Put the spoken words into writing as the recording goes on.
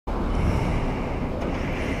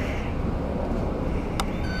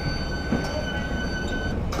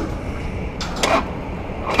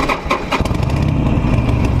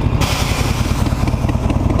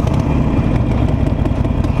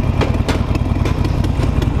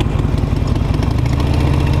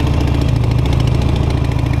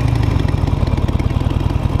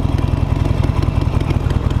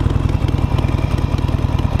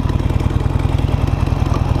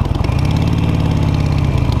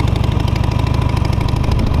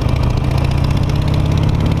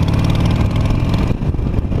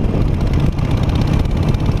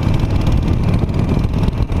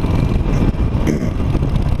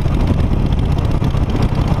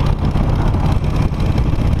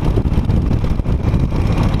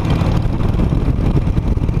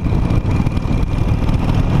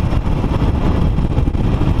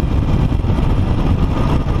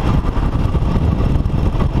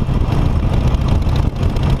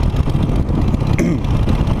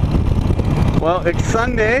Well, it's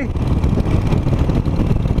Sunday. I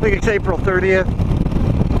think it's April 30th.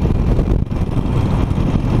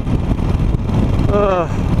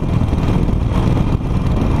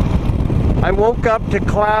 I woke up to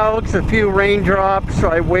clouds, a few raindrops, so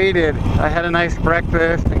I waited. I had a nice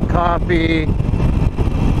breakfast and coffee. It's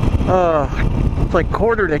like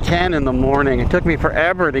 9:45 in the morning. It took me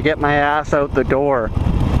forever to get my ass out the door.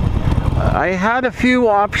 I had a few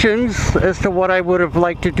options as to what I would have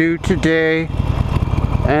liked to do today,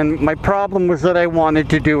 and my problem was that I wanted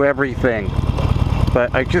to do everything.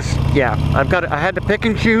 But I had to pick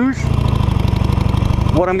and choose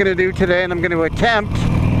what I'm going to do today, and I'm going to attempt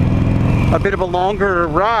a bit of a longer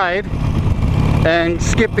ride and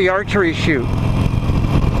skip the archery shoot.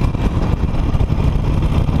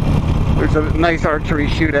 There's a nice archery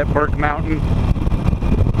shoot at Burke Mountain.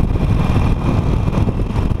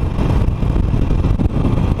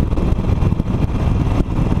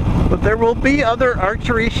 But there will be other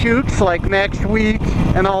archery shoots like next week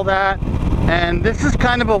and all that. And this is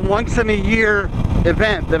kind of a once in a year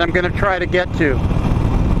event that I'm going to try to get to.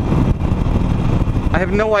 I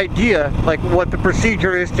have no idea like what the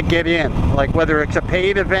procedure is to get in, like whether it's a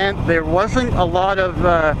paid event. There wasn't a lot of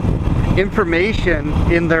information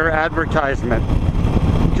in their advertisement.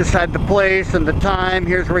 Just had the place and the time,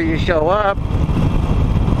 here's where you show up.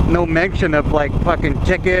 No mention of like fucking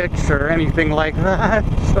tickets or anything like that.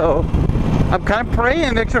 So I'm kind of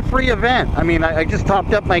praying it's a free event. I mean, I just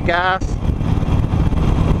topped up my gas.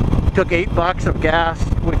 Took $8 of gas,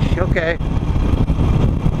 which, okay.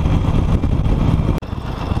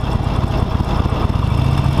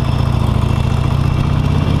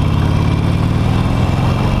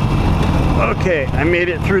 Okay, I made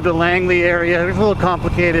it through the Langley area. It was a little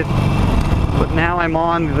complicated, but now I'm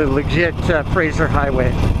on the legit Fraser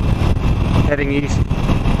Highway, heading east.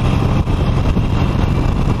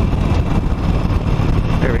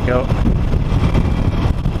 There we go.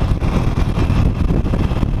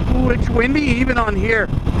 Ooh, it's windy even on here.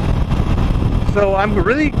 So I'm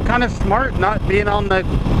really kind of smart not being on the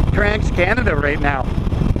Trans-Canada right now.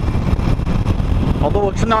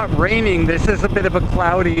 Although it's not raining, this is a bit of a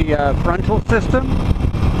cloudy frontal system.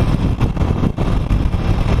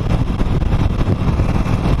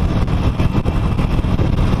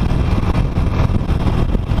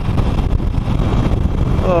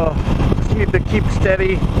 Oh, just need to keep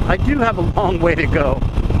steady. I do have a long way to go.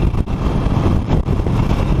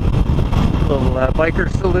 Little biker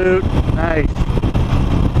salute. Nice.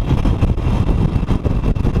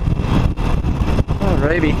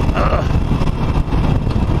 Alrighty.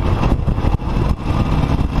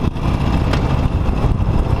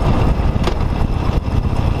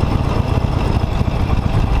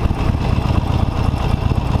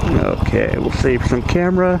 Okay, we'll save some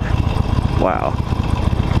camera. Wow.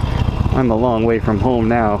 I'm a long way from home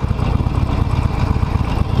now.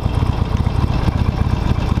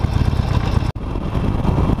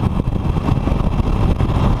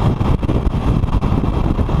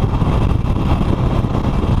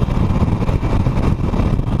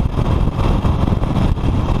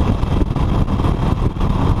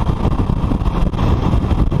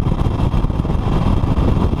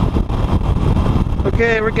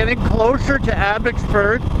 Okay, we're getting closer to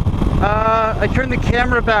Abbotsford. I turned the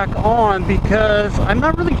camera back on because I'm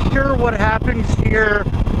not really sure what happens here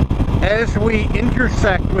as we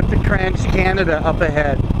intersect with the Trans-Canada up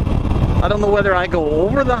ahead. I don't know whether I go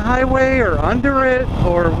over the highway or under it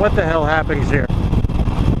or what the hell happens here.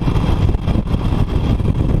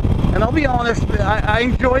 And I'll be honest, I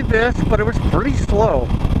enjoyed this, but it was pretty slow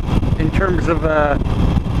in terms of,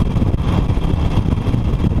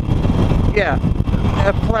 yeah.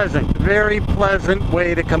 A pleasant, very pleasant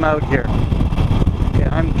way to come out here. Okay,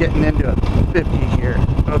 I'm getting into a 50 here.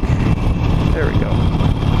 Okay, there we go.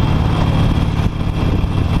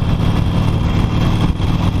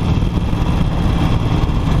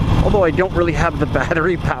 Although I don't really have the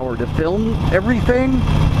battery power to film everything,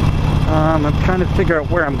 I'm trying to figure out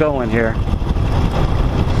where I'm going here.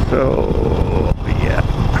 So, yeah.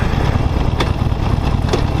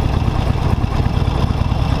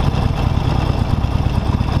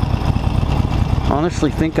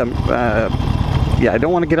 Honestly think I'm, yeah, I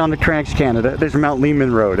don't want to get on the Trans-Canada. There's Mount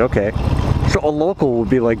Lehman Road, okay. So a local would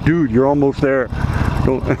be like, dude, you're almost there.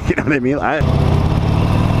 Don't, you know what I mean?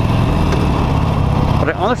 But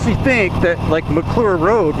I honestly think that like McClure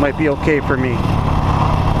Road might be okay for me.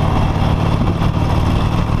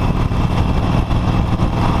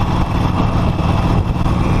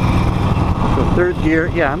 So third gear,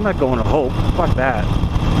 yeah, I'm not going to Hope. Fuck that.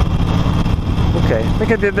 Okay, I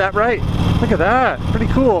think I did that right. Look at that, pretty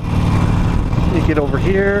cool. You get over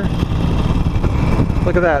here.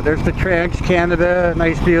 Look at that, there's the Trans-Canada,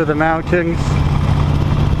 nice view of the mountains.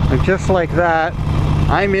 And just like that,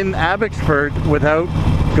 I'm in Abbotsford without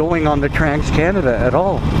going on the Trans-Canada at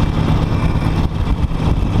all.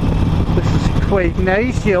 This is quite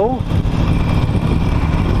nice, yo.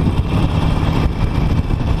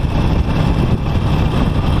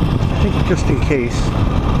 I think just in case,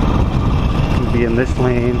 can be in this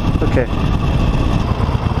lane. Okay.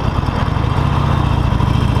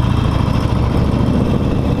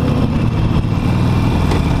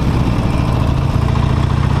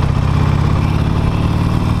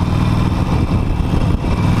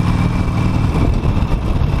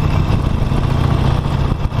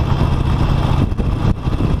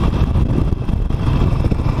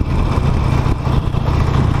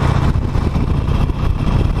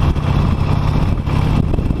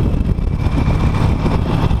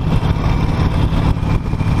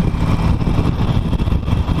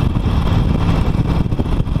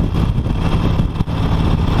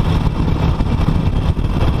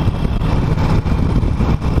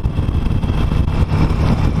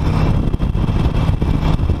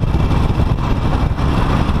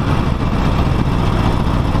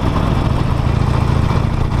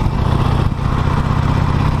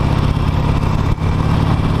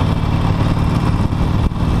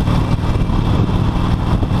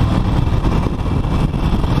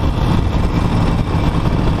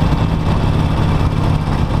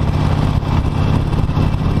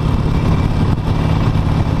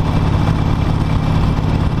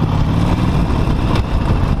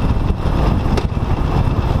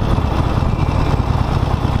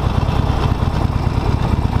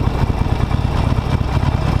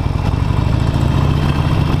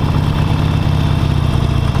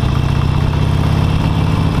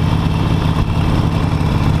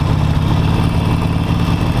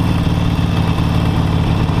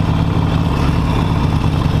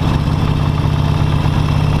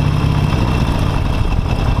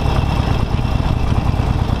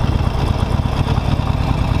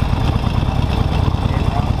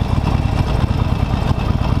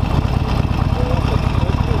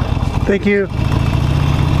 Thank you.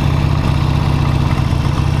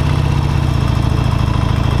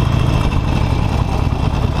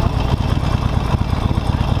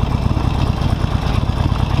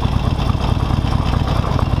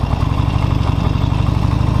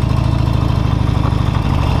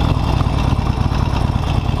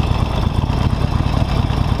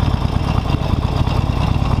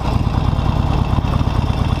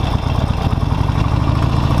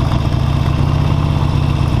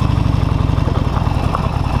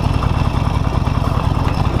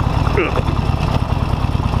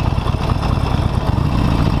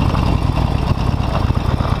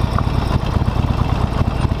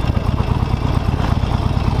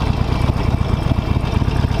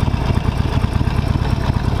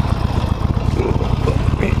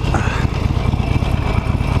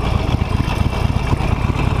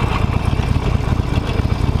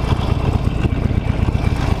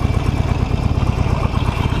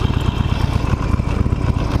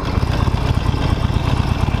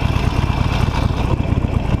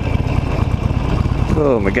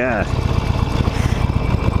 Oh my gosh.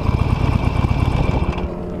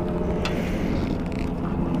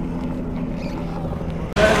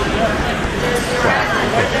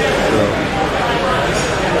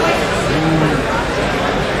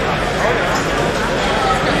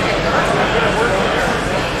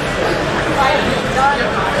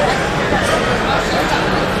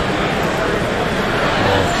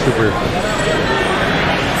 Super.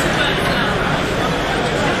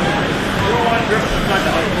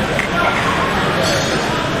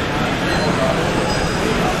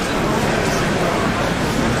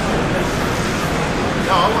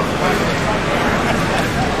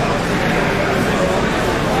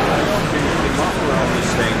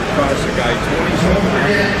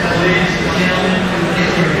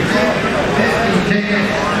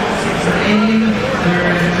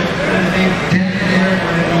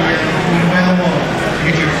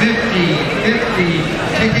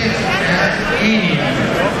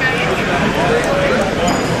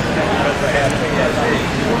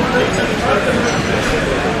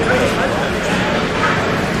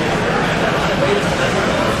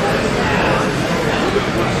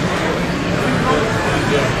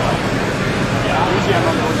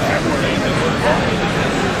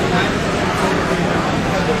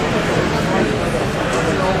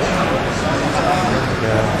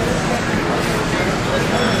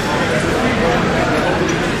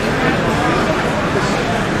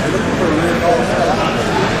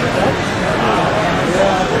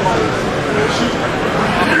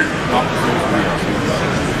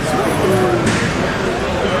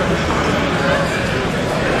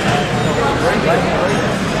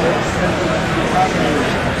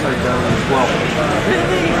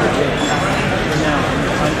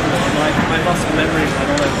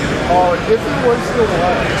 Oh, if it was the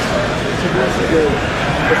one, to this day,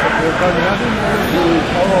 if I'm having really,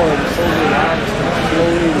 oh, I'm so relaxed and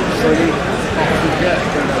flowing and sunny, I'll forget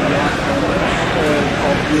that I'm not coming and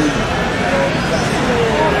I'll be,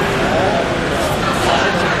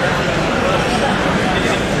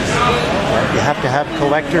 You have to have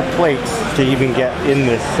collector plates to even get in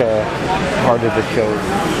this part of the show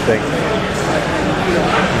thing.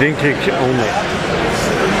 Vintage only.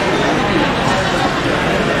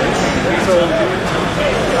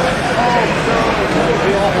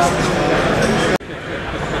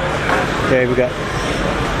 Okay, we got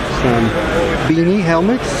some beanie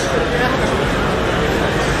helmets.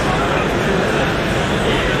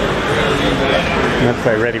 Not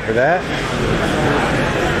quite ready for that.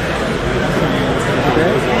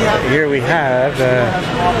 Here we have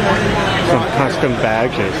some custom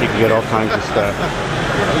badges. You can get all kinds of stuff.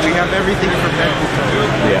 we have everything from that.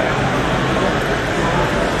 Yeah.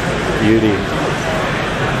 Beauty.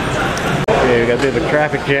 Okay, we got a bit of a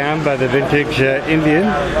traffic jam by the vintage Indian.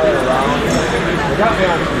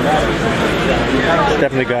 It's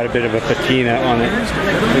definitely got a bit of a patina on it.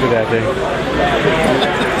 Look at that thing.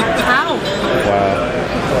 Wow.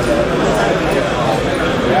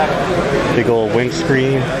 Big old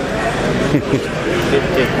windscreen.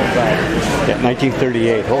 Yeah,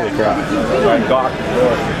 1938. Holy crap.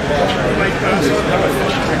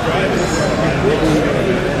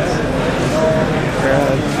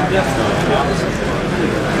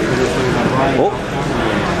 Oh.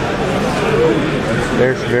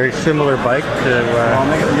 There's a very similar bike to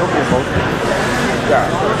Yeah.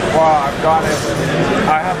 Well, I've got it.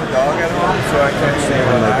 I have a dog at home, so I can't say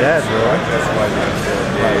what my dad,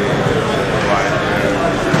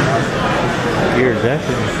 Here's that.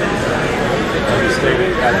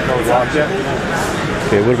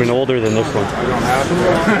 Okay, it would have been older than this one. You don't have to.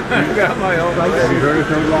 You got my own bike. Have you heard of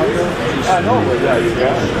Code Locker? I know, but yeah, you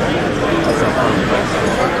got it. That's a fun place.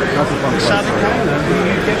 That's a fun place.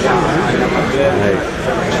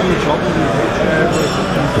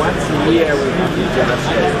 Yeah, we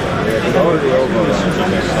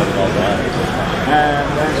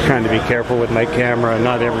Trying to be careful with my camera.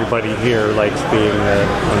 Not everybody here likes being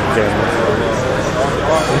on camera.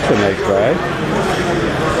 That's a nice ride.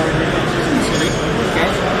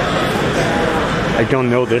 I don't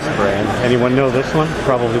know this brand. Anyone know this one?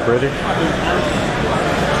 Probably British.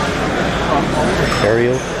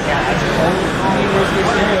 Ariel.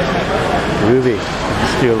 Ruby.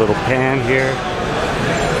 Just do a little pan here.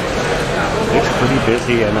 It's pretty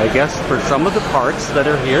busy, and I guess for some of the parts that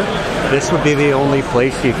are here, this would be the only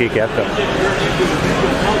place you could get them.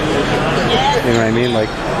 You know what I mean? Like,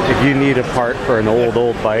 if you need a part for an old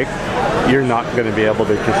bike, you're not going to be able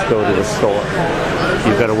to just go to the store.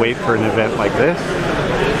 You've got to wait for an event like this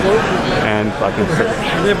and fucking search.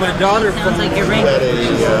 My daughter sounds like your ring.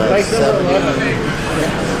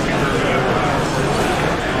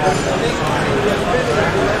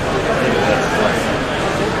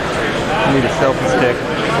 I need a selfie stick.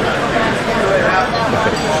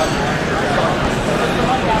 Okay.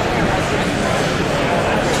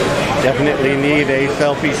 Definitely need a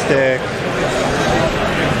selfie stick.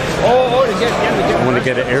 I want to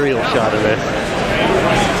get an aerial shot of this.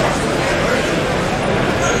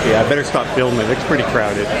 Yeah, I better stop filming. It looks pretty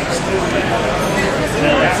crowded.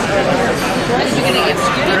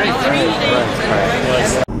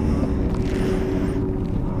 Right.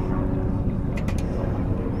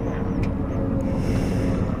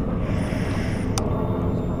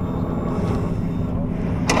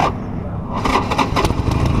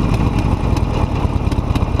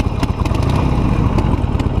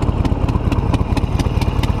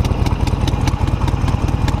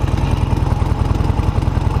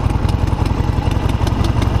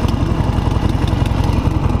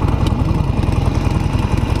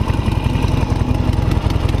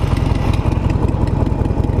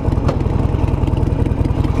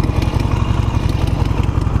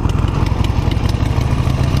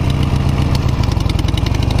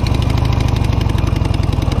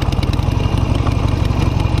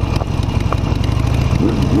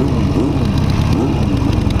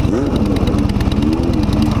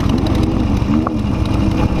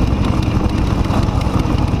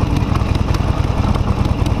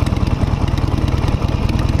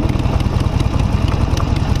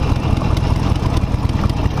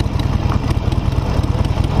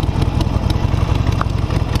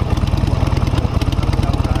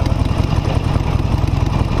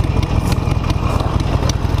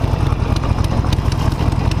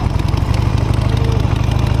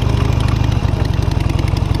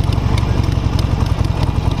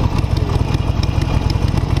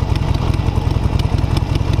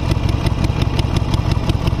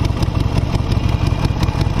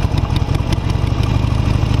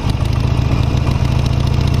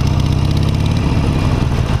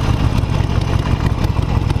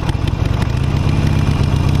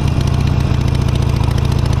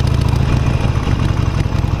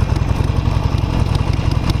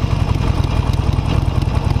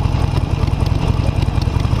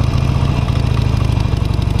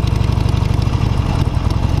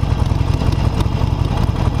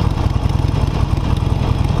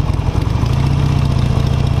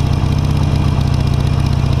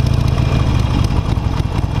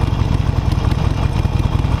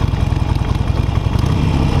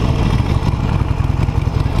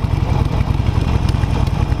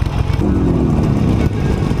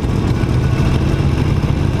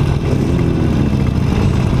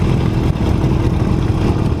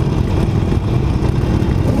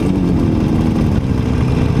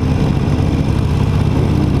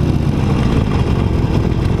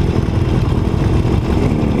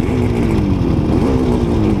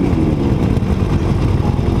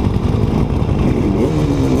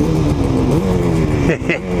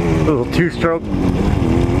 Little two-stroke,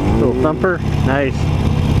 little thumper. Nice.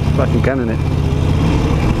 Fucking gunning it.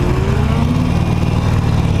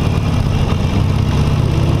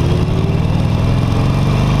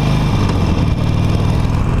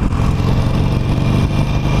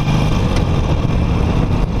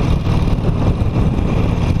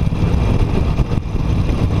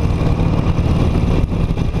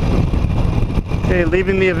 Okay,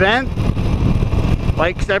 leaving the event.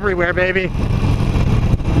 Bikes everywhere, baby.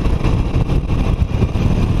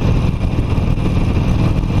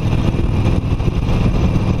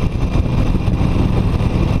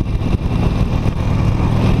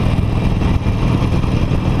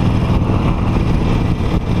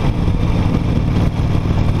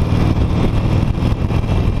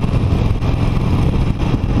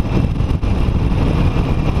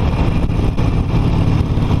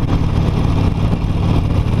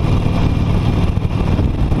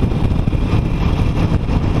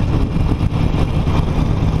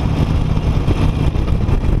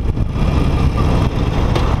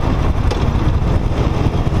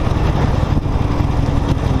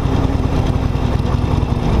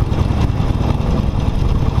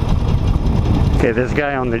 Okay, this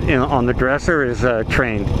guy on the dresser is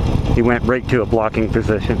trained. He went right to a blocking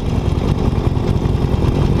position.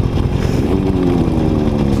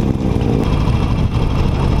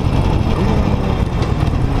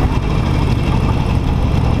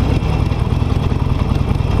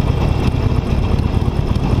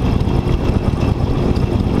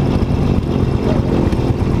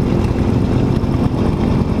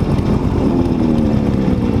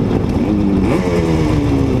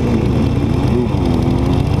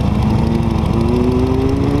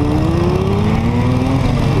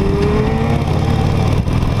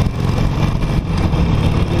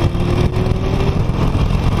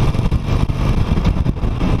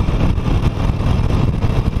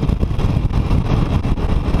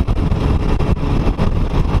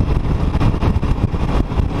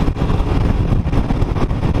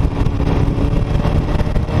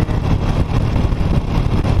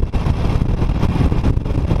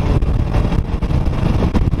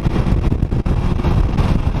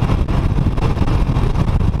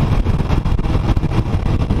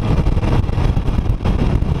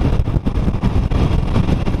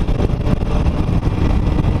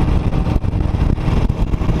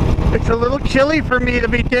 It's a little chilly for me to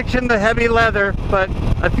be ditching the heavy leather, but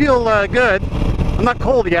I feel good. I'm not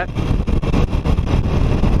cold yet.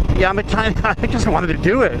 Yeah, I'm a tiny. I just wanted to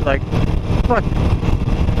do it. Like,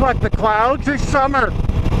 fuck the clouds. It's summer,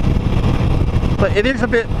 but it is a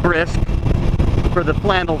bit brisk for the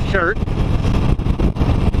flannel shirt.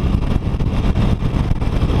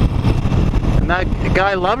 And that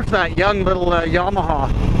guy loves that young little Yamaha.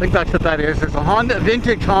 I think that's what that is. There's a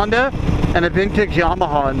vintage Honda and a vintage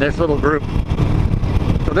Yamaha in this little group.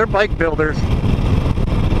 So they're bike builders.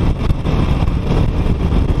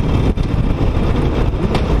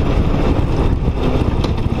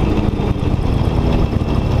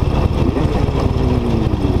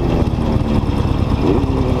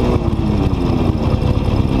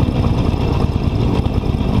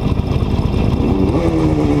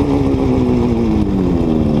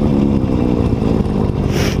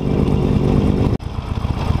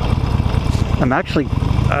 I'm actually,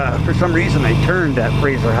 for some reason I turned at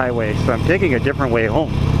Fraser Highway, so I'm taking a different way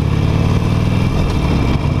home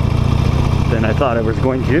than I thought I was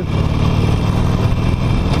going to.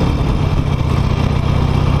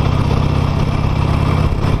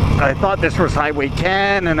 I thought this was Highway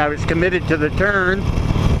 10 and I was committed to the turn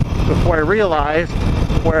before I realized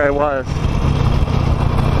where I was.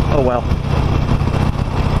 Oh well.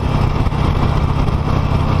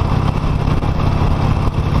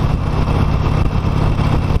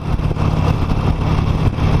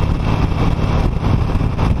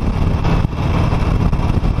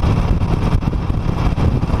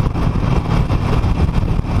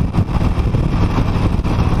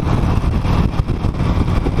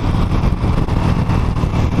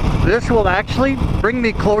 This will actually bring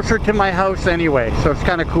me closer to my house anyway, so it's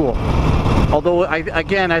kind of cool. Although,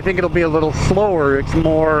 again, I think it'll be a little slower. It's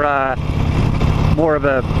more of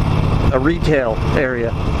a retail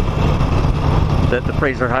area that the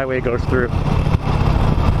Fraser Highway goes through.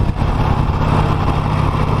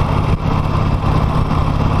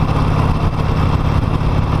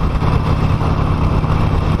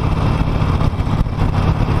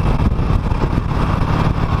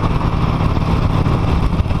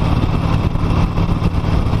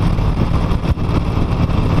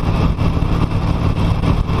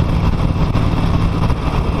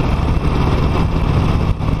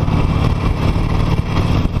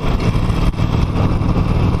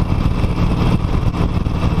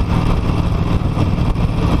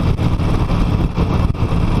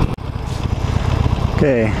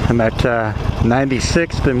 Okay, I'm at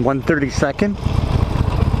 96th and 132nd.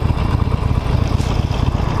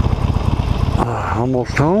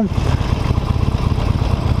 Almost home.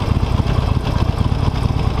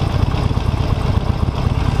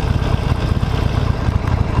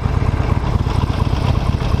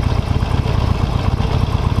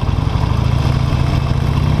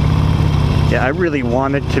 Yeah, I really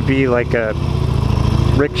wanted to be like a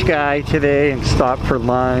rich guy today and stop for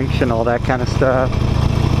lunch and all that kind of stuff.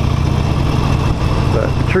 But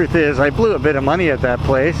the truth is, I blew a bit of money at that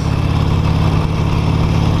place.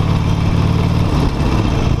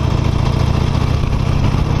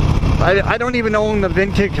 I don't even own the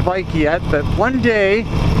vintage bike yet, but one day,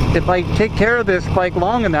 if I take care of this bike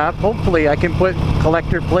long enough, hopefully I can put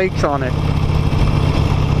collector plates on it.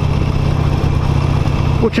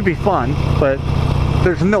 Which would be fun, but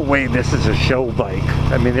there's no way this is a show bike.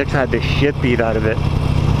 I mean, it's had the shit beat out of it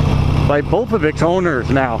by both of its owners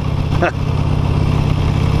now.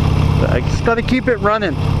 I just gotta keep it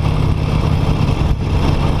running.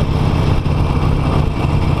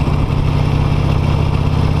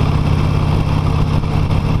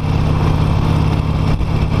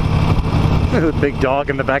 The big dog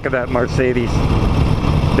in the back of that Mercedes.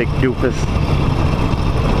 Big doofus.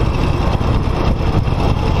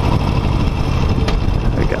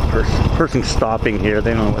 We got person stopping here.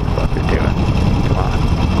 They don't know what the fuck they're doing. Come on.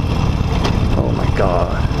 Oh my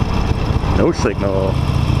god. No signal.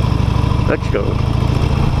 Let's go.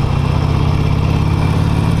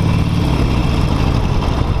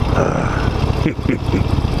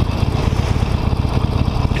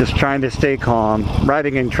 Just trying to stay calm.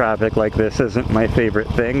 Riding in traffic like this isn't my favorite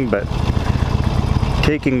thing, but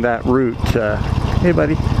taking that route, hey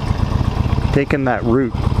buddy, taking that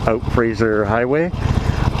route out Fraser Highway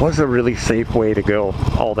was a really safe way to go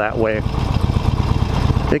all that way.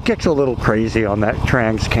 It gets a little crazy on that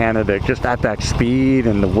Trans-Canada, just at that speed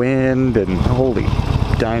and the wind and holy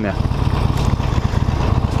Dinah.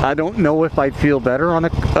 I don't know if I'd feel better on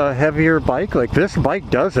a heavier bike. Like this bike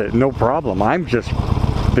does it, no problem. I'm just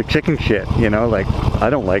the chicken shit, you know, like I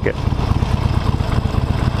don't like it.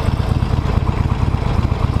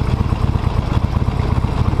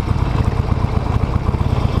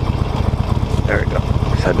 There we go.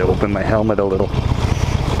 Just had to open my helmet a little.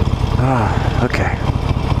 Ah, okay.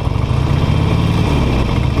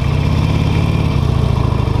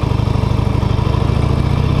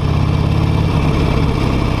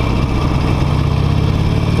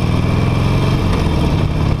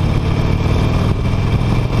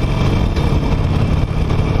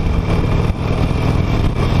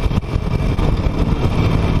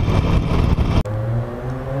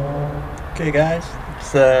 Okay guys,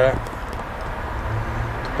 it's about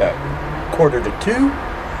 1:45.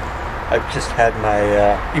 I've just had my,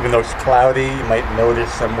 even though it's cloudy, you might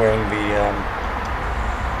notice I'm wearing the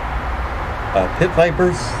pit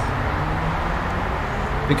vipers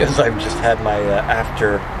because I've just had my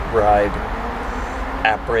after ride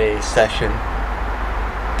après session,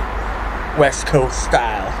 West Coast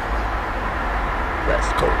style.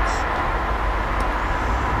 West Coast.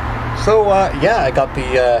 So yeah, I got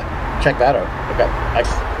the check that out. Okay,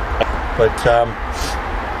 nice. But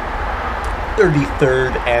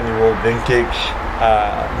 33rd annual vintage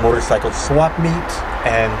motorcycle swap meet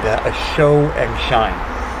and a show and shine.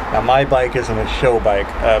 Now my bike isn't a show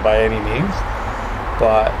bike by any means,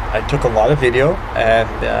 but I took a lot of video and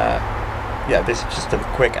yeah, this is just a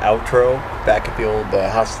quick outro back at the old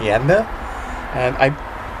hacienda, and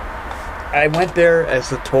I went there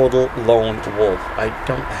as a total lone wolf. I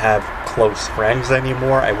don't have close friends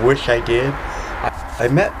anymore. I wish I did. I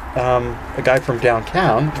met a guy from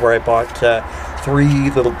downtown where I bought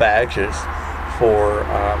 3 little badges for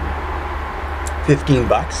 $15.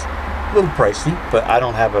 A little pricey, but I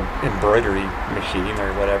don't have an embroidery machine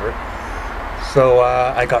or whatever. So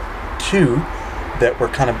I got 2 that were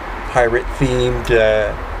kind of pirate themed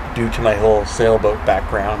due to my whole sailboat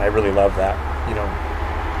background. I really love that, you know.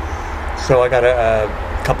 So I got a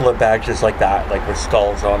couple of badges like that, like with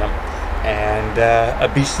skulls on them, and a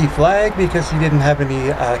BC flag because he didn't have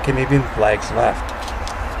any Canadian flags left.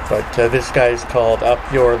 But this guy's called Up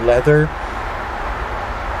Your Leather.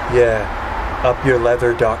 Yeah,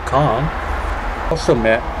 upyourleather.com. Also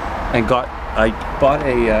met and I bought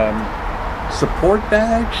a support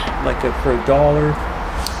badge, like for $1.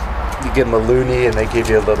 You give them a loonie and they give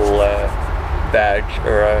you a little badge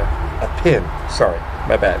or a pin. Sorry,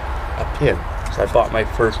 my bad. A pin. So I bought my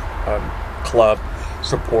first club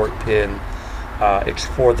support pin. It's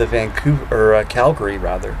for the Calgary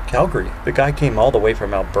rather. Calgary. The guy came all the way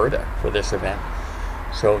from Alberta for this event.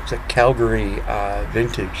 So it's a Calgary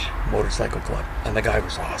vintage motorcycle club, and the guy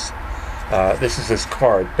was awesome. This is his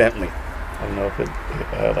card, Bentley. I don't know if it,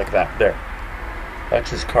 like that, there. That's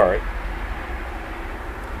his card.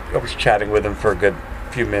 I was chatting with him for a good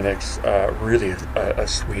few minutes. Really a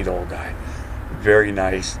sweet old guy. Very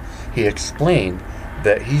nice. He explained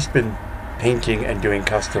that he's been painting and doing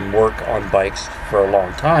custom work on bikes for a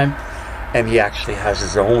long time, and he actually has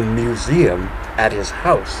his own museum at his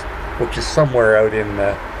house, which is somewhere out in,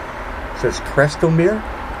 it says Crestomere,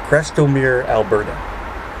 Alberta.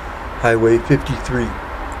 Highway 53.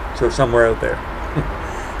 So somewhere out there.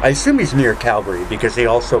 I assume he's near Calgary, because he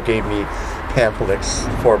also gave me pamphlets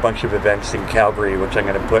for a bunch of events in Calgary, which I'm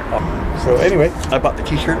going to put on. So anyway, I bought the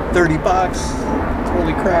t-shirt, $30.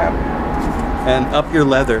 Holy crap. And Up Your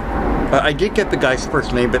Leather. I did get the guy's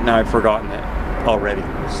first name, but now I've forgotten it already.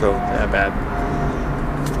 So bad.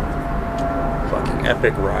 Fucking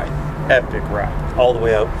epic ride. Epic ride. All the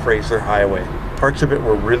way out Fraser Highway. Parts of it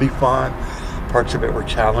were really fun. Parts of it were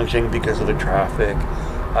challenging because of the traffic.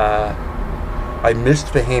 I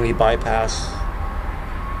missed the Haney bypass.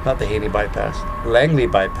 Not the Haney bypass. Langley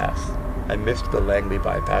bypass. I missed the Langley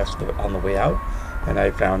bypass on the way out, and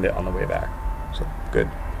I found it on the way back. So, good.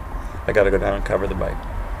 I gotta go down and cover the bike.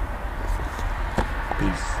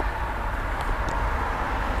 Peace.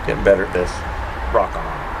 Getting better at this. Rock on.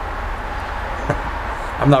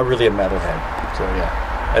 I'm not really a metalhead, so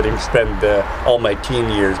yeah. I didn't spend all my teen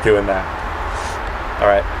years doing that.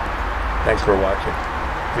 Alright. Thanks for watching.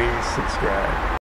 Please subscribe.